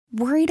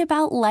Worried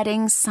about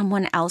letting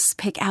someone else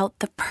pick out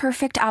the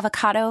perfect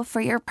avocado for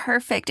your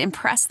perfect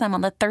impress them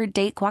on the third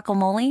date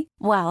guacamole?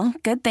 Well,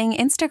 good thing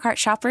Instacart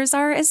shoppers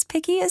are as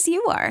picky as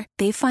you are.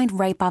 They find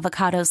ripe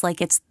avocados like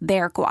it's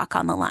their guac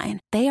on the line.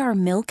 They are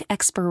milk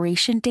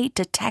expiration date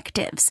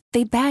detectives.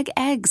 They bag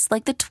eggs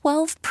like the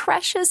 12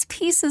 precious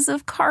pieces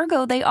of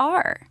cargo they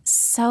are.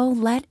 So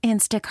let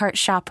Instacart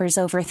shoppers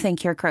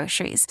overthink your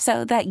groceries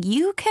so that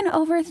you can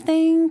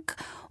overthink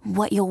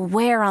what you'll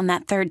wear on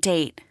that third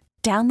date.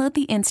 Download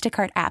the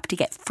Instacart app to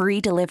get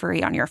free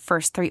delivery on your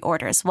first 3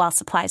 orders while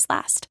supplies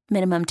last.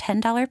 Minimum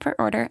 $10 per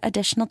order.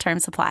 Additional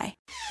terms apply.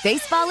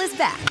 Baseball is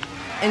back,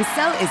 and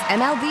so is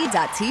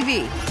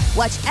MLB.tv.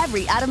 Watch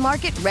every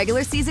out-of-market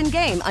regular season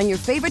game on your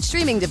favorite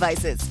streaming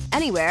devices.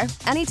 Anywhere,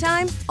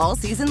 anytime, all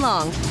season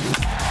long.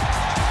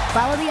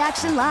 Follow the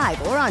action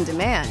live or on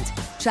demand.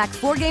 Track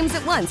 4 games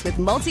at once with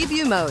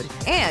multi-view mode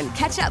and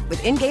catch up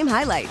with in-game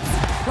highlights.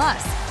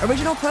 Plus,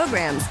 original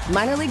programs,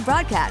 minor league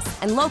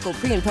broadcasts, and local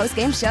pre- and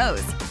post-game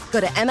shows. Go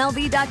to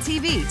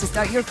MLB.tv to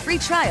start your free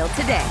trial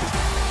today.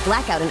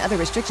 Blackout and other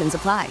restrictions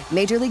apply.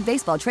 Major League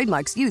Baseball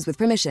trademarks used with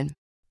permission.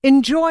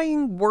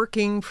 Enjoying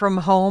working from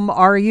home,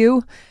 are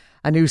you?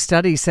 A new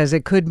study says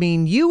it could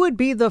mean you would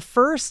be the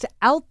first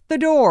out the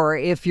door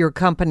if your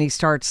company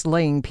starts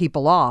laying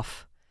people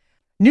off.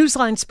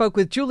 Newsline spoke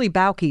with Julie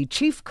Bauke,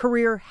 Chief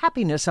Career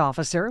Happiness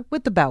Officer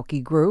with the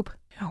Bauke Group.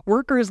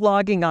 Workers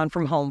logging on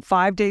from home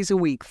 5 days a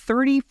week,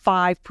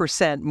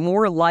 35%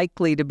 more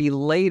likely to be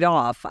laid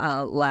off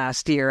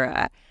last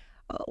year.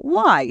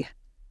 Why?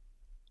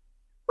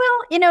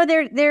 Well,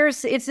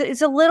 there's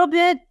a little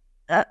bit.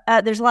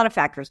 There's a lot of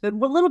factors, but a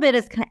little bit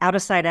is kind of out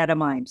of sight, out of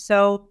mind.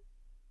 So,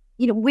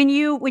 when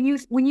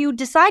you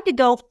decide to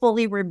go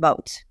fully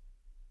remote,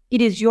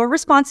 it is your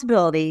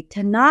responsibility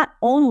to not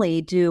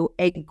only do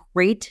a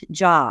great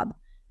job,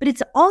 but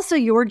it's also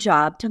your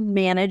job to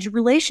manage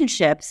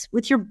relationships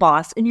with your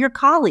boss and your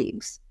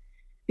colleagues,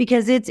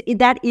 because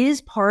that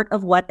is part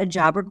of what a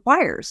job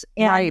requires.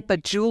 Right,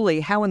 but Julie,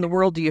 how in the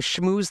world do you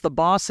schmooze the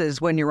bosses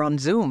when you're on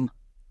Zoom?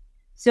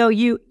 So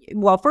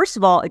first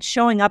of all, it's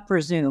showing up for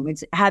Zoom.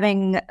 It's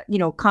having,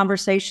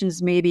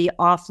 conversations maybe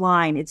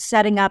offline. It's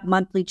setting up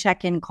monthly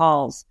check-in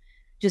calls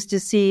just to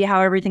see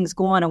how everything's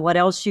going and what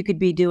else you could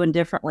be doing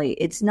differently.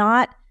 It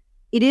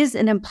is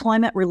an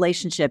employment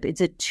relationship.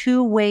 It's a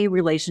two-way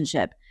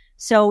relationship.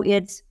 So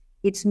it's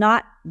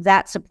not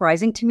that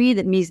surprising to me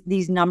that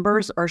these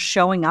numbers are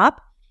showing up.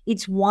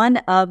 It's one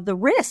of the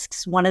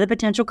risks, one of the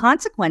potential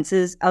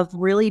consequences of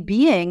really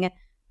being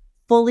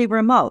fully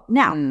remote.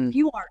 Now, if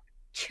you are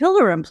a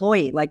killer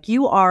employee, like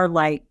you are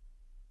like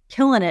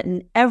killing it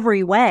in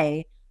every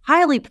way,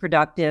 highly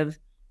productive,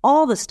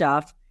 all the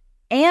stuff,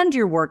 and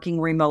you're working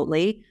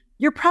remotely,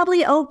 you're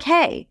probably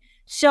okay.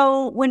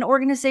 So when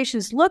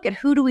organizations look at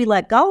who do we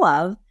let go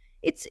of,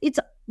 it's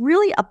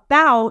really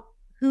about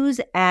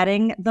who's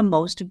adding the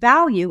most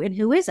value and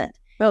who isn't.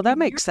 Well, that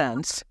makes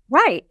sense.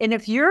 Right. And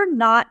if you're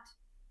not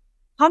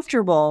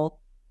comfortable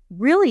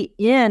really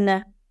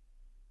in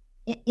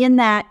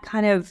that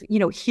kind of,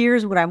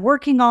 here's what I'm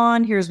working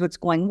on, here's what's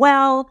going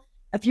well,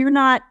 if you're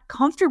not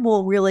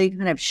comfortable really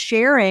kind of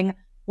sharing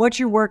what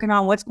you're working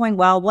on, what's going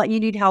well, what you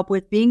need help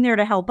with, being there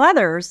to help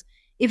others,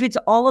 if it's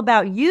all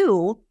about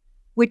you,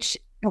 which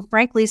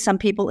frankly, some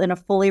people in a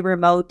fully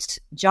remote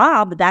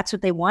job, that's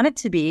what they want it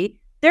to be,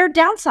 there are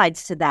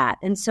downsides to that.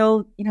 And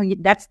so,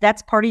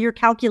 that's part of your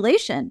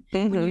calculation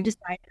when you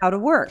decide how to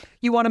work.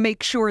 You want to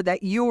make sure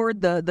that you're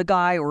the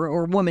guy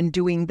or woman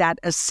doing that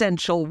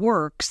essential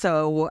work.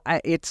 So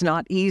it's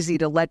not easy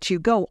to let you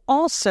go.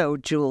 Also,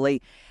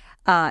 Julie,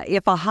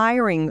 if a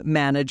hiring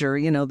manager,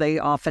 they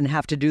often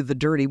have to do the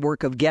dirty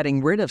work of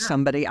getting rid of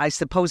somebody. I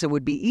suppose it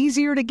would be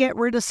easier to get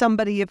rid of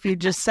somebody if you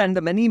just send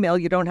them an email.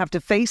 You don't have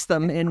to face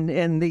them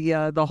in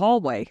the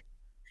hallway.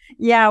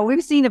 Yeah,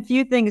 we've seen a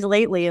few things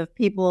lately of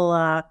people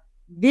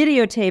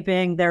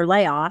videotaping their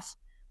layoff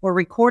or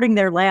recording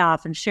their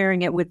layoff and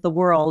sharing it with the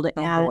world.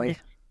 Boy.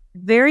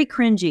 Very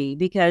cringy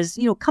because,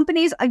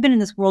 companies, I've been in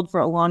this world for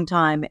a long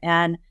time,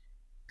 and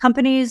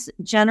companies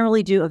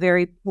generally do a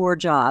very poor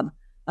job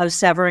of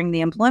severing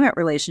the employment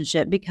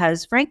relationship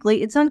because,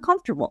 frankly, it's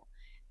uncomfortable.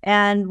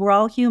 And we're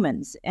all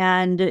humans.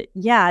 And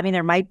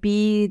there might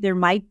be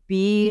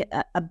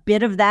a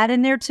bit of that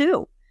in there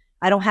too.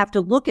 I don't have to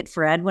look at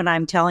Fred when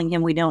I'm telling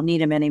him we don't need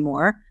him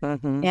anymore.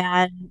 Mm-hmm.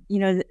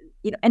 And,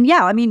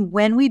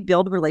 when we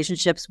build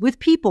relationships with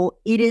people,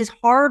 it is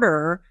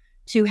harder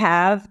to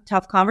have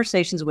tough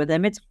conversations with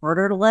them. It's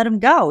harder to let them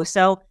go.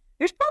 So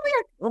there's probably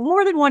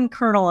more than one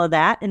kernel of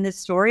that in this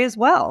story as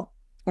well.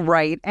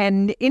 Right.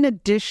 And in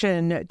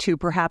addition to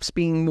perhaps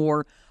being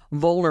more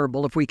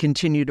vulnerable if we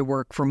continue to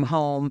work from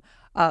home,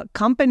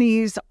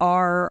 companies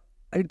are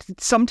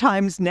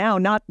sometimes now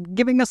not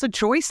giving us a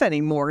choice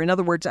anymore. In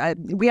other words,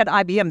 we had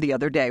IBM the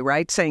other day,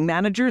 right, saying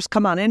managers,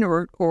 come on in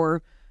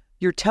or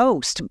you're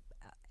toast.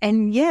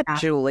 And yet,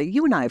 Julie,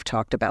 you and I have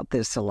talked about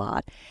this a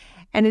lot.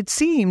 And it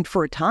seemed,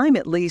 for a time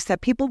at least,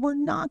 that people were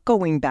not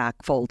going back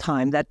full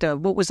time. That,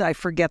 I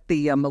forget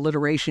the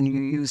alliteration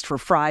you used for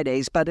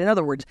Fridays. But in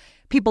other words,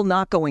 people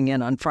not going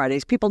in on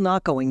Fridays, people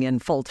not going in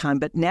full time.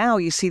 But now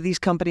you see these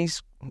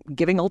companies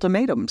giving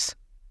ultimatums.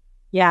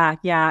 Yeah.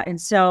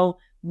 And so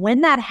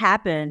when that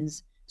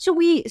happens,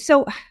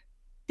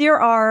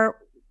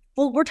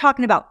 we're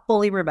talking about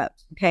fully remote,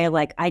 okay?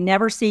 Like I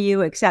never see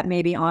you except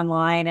maybe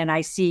online and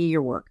I see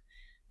your work.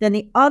 Then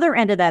the other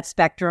end of that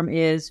spectrum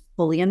is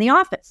fully in the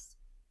office,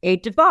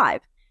 8 to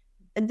 5.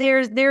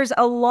 There's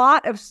a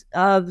lot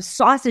of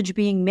sausage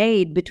being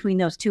made between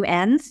those two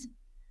ends,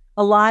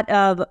 a lot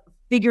of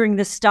figuring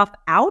this stuff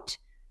out,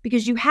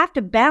 because you have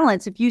to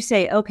balance. If you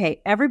say,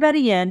 okay,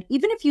 everybody in,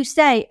 even if you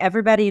say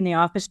everybody in the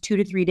office 2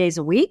 to 3 days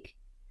a week,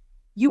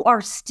 you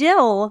are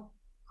still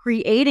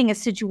creating a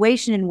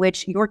situation in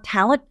which your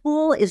talent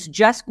pool is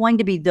just going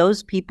to be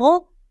those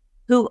people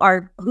who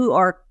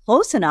are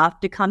close enough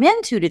to come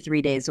in 2 to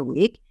 3 days a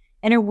week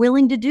and are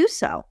willing to do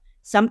so.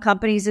 Some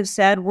companies have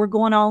said, we're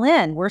going all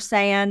in. We're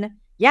saying,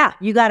 yeah,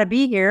 you got to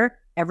be here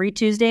every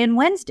Tuesday and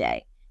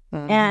Wednesday.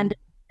 Mm-hmm. And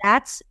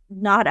that's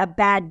not a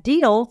bad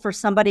deal for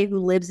somebody who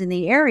lives in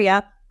the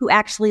area who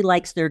actually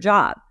likes their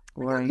job.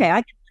 Right. Okay,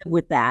 I can live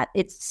with that.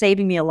 It's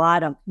saving me a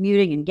lot on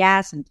commuting and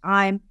gas and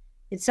time,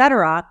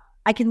 etc.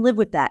 I can live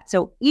with that.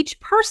 So each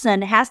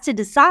person has to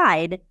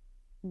decide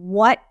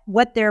what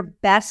their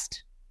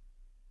best,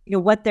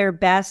 what their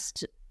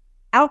best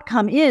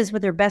outcome is,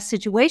 what their best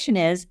situation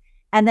is,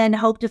 and then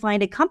hope to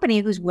find a company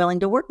who's willing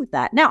to work with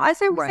that. Now,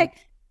 as I would say,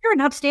 if you're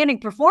an outstanding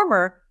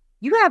performer,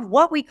 you have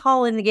what we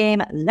call in the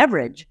game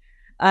leverage.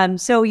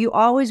 So you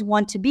always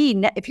want to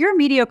be. If you're a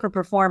mediocre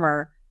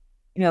performer,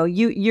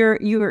 you're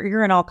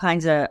in all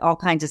kinds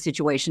of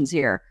situations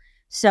here.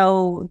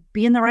 So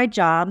be in the right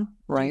job,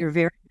 do your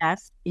very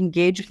best,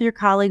 engage with your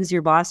colleagues,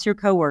 your boss, your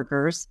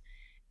coworkers,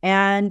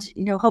 and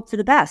hope for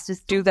the best.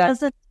 Just do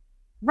that.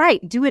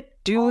 Right. Do it.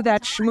 Do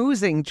that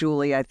schmoozing,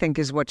 Julie, I think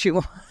is what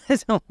you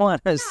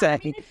want to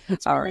say.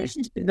 It's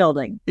relationship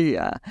building.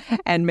 Yeah.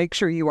 And make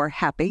sure you are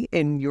happy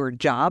in your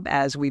job,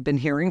 as we've been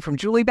hearing from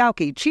Julie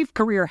Bauke, Chief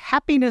Career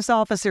Happiness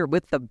Officer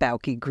with the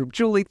Bauke Group.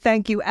 Julie,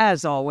 thank you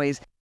as always.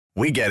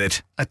 We get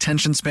it.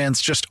 Attention spans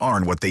just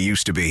aren't what they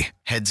used to be.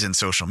 Heads in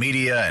social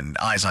media and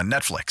eyes on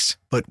Netflix.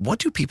 But what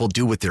do people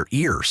do with their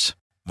ears?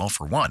 Well,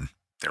 for one,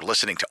 they're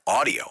listening to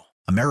audio.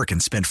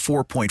 Americans spend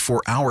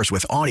 4.4 hours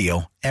with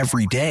audio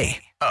every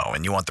day. Oh,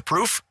 and you want the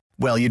proof?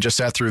 Well, you just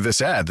sat through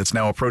this ad that's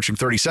now approaching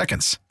 30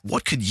 seconds.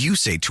 What could you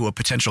say to a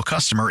potential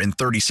customer in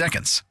 30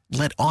 seconds?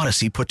 Let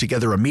Odyssey put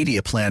together a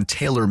media plan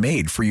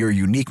tailor-made for your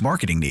unique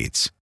marketing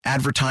needs.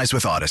 Advertise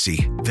with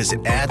Odyssey.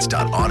 Visit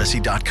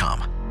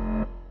ads.odyssey.com.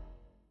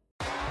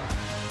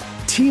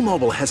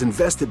 T-Mobile has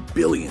invested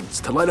billions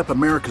to light up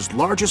America's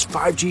largest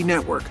 5G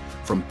network,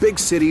 from big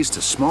cities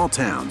to small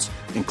towns,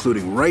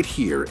 including right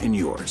here in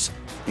yours.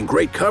 And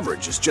great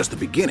coverage is just the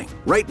beginning.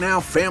 Right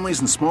now, families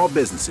and small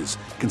businesses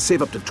can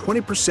save up to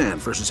 20%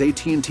 versus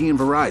AT&T and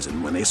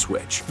Verizon when they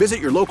switch. Visit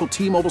your local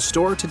T-Mobile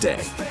store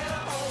today.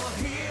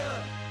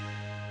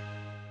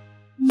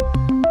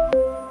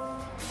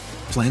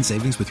 Plan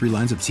savings with 3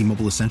 lines of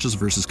T-Mobile Essentials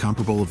versus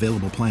comparable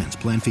available plans.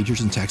 Plan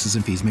features and taxes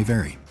and fees may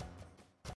vary.